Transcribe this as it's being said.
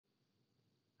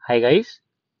Hi guys,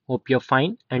 hope you're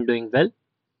fine and doing well.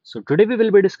 So today we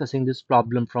will be discussing this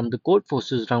problem from the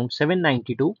Codeforces Round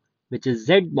 792, which is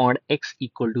Z mod x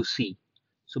equal to C.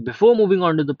 So before moving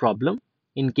on to the problem,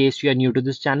 in case you are new to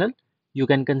this channel, you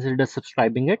can consider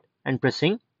subscribing it and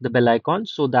pressing the bell icon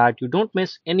so that you don't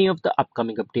miss any of the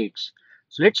upcoming updates.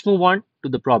 So let's move on to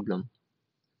the problem.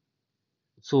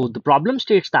 So the problem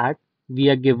states that we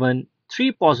are given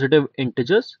three positive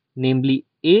integers, namely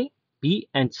A, B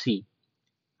and C,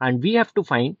 and we have to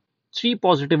find three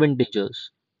positive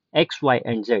integers x, y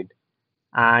and z,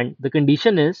 and the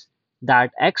condition is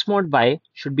that x mod y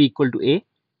should be equal to a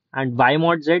and y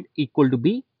mod z equal to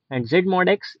b and z mod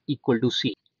x equal to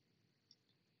c.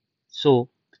 So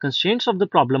the constraints of the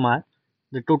problem are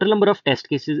the total number of test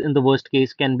cases in the worst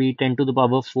case can be 10 to the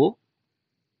power 4,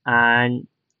 and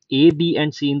a, b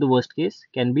and c in the worst case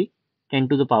can be 10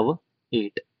 to the power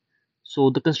 8.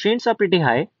 So the constraints are pretty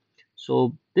high.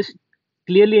 So this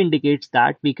clearly indicates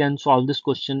that we can solve this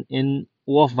question in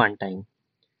O of 1 time.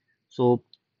 So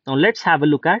now let's have a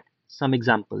look at some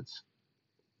examples.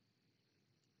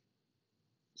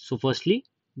 So firstly,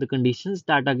 the conditions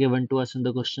that are given to us in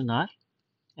the question are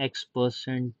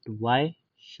x% y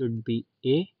should be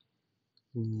a,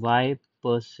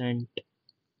 y%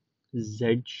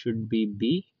 z should be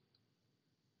b,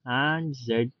 and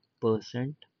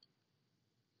z%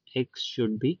 x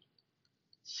should be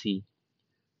c.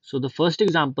 So the first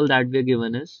example that we are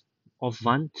given is of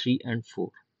 1, 3 and 4.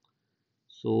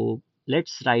 So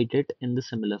let's write it in the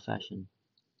similar fashion.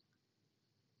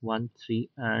 1, 3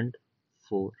 and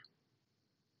 4,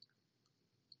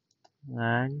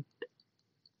 and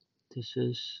this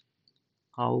is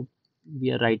how we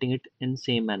are writing it in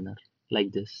same manner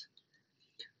like this.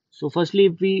 So firstly,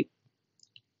 if we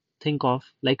think of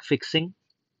like fixing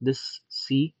this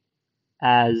C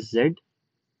as Z,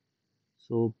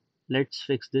 so let's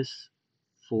fix this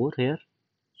 4 here.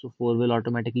 So 4 will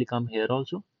automatically come here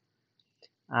also,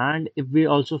 and if we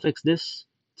also fix this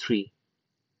 3,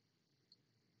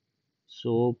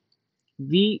 so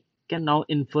we can now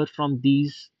infer from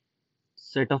these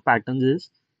set of patterns is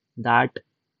that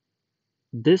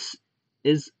this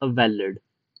is a valid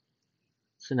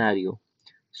scenario.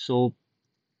 So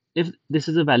if this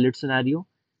is a valid scenario,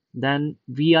 then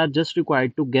we are just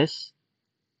required to guess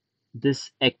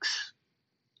this x.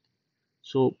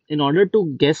 So in order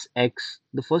to guess x,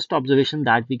 the first observation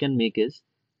that we can make is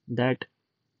that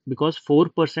because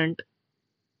 4%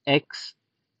 x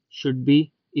should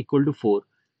be equal to 4,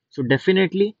 so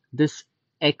definitely this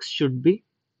x should be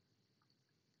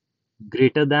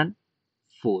greater than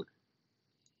 4.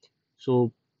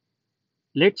 So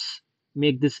let's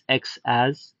make this x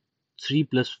as 3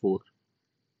 plus 4,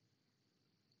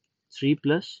 3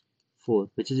 plus 4,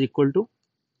 which is equal to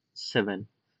 7.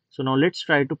 So now let's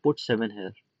try to put 7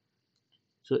 here.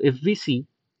 So if we see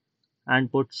and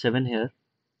put 7 here,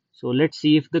 so let's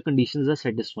see if the conditions are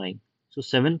satisfying. So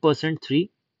 7%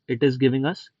 3, it is giving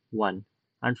us 1,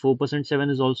 and 4% 7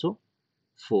 is also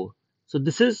 4. So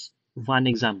this is one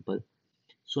example.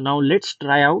 So now let's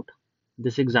try out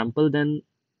this example, then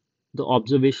the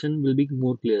observation will be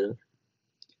more clearer.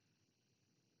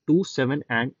 2, 7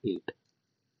 and 8.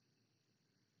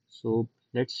 So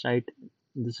let's write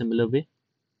in the similar way.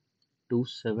 2,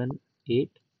 7,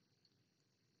 8,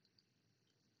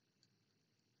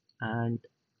 and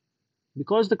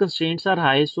because the constraints are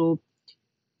high, so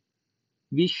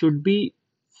we should be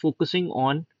focusing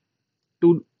on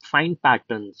to find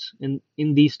patterns in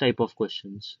these type of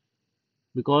questions,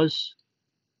 because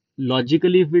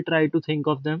logically if we try to think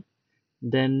of them,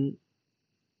 then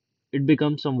it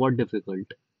becomes somewhat difficult.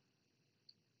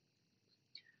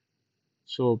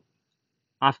 So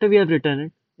after we have written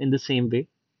it in the same way,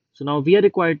 so now we are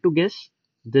required to guess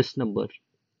this number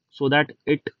so that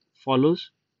it follows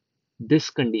this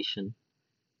condition,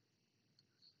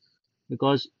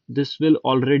 because this will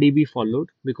already be followed,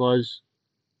 because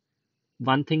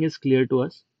one thing is clear to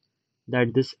us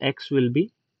that this x will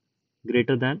be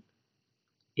greater than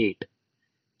 8.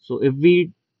 So if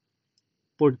we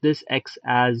put this x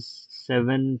as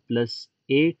 7 plus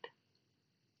 8,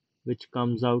 which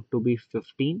comes out to be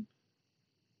 15.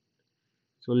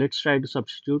 So let's try to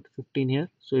substitute 15 here.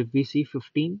 So if we see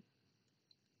 15%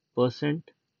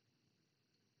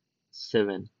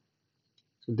 7,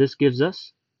 so this gives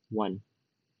us 1.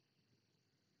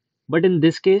 But in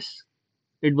this case,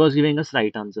 it was giving us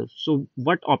right answer. So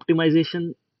what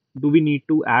optimization do we need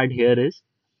to add here is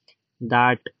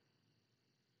that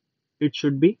it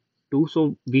should be 2.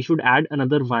 So we should add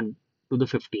another 1 to the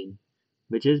 15,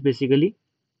 which is basically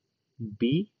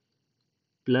b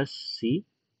plus c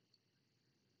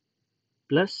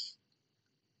plus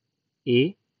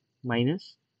a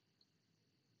minus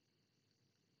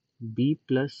B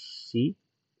plus C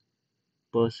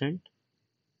percent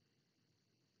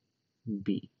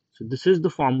B. So this is the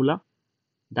formula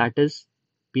that is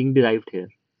being derived here.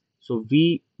 So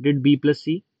we did B plus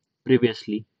C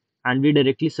previously and we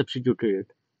directly substituted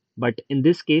it. But in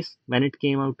this case, when it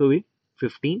came out to be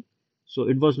 15, so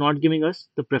it was not giving us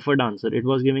the preferred answer. It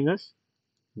was giving us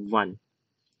 1.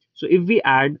 So if we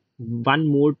add 1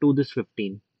 more to this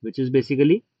 15, which is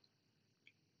basically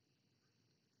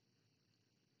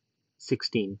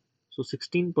 16. So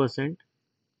 16%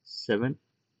 7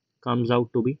 comes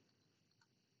out to be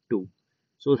 2.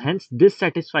 So hence this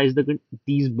satisfies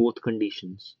these both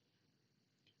conditions.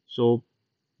 So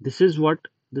this is what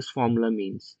this formula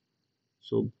means.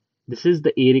 So this is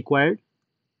the A required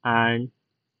and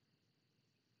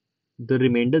the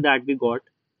remainder that we got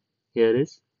here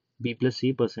is B plus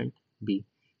C percent B.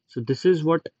 So this is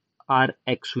what our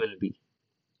X will be.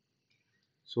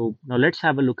 So now let's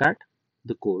have a look at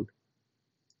the code.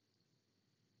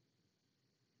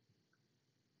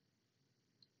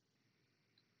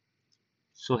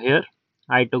 So here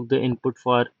I took the input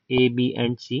for A, B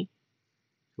and C.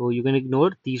 So you can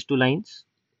ignore these two lines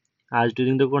as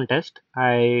during the contest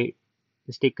I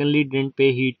mistakenly didn't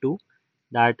pay heed to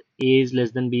that A is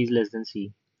less than B is less than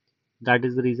C. That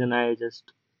is the reason I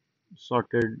just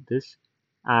sorted this,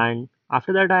 and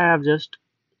after that I have just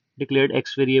declared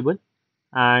X variable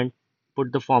and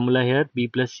put the formula here B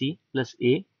plus C plus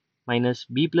A minus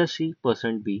B plus C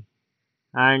percent B,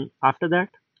 and after that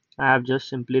I have just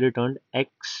simply returned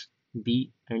X,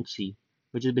 B and C,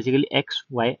 which is basically X,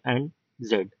 Y and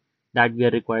Z that we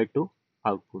are required to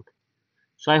output.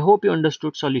 So I hope you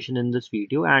understood solution in this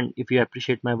video, and if you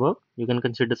appreciate my work, you can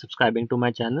consider subscribing to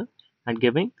my channel and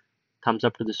giving thumbs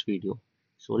up to this video.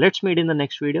 So let's meet in the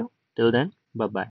next video. Till then, bye bye.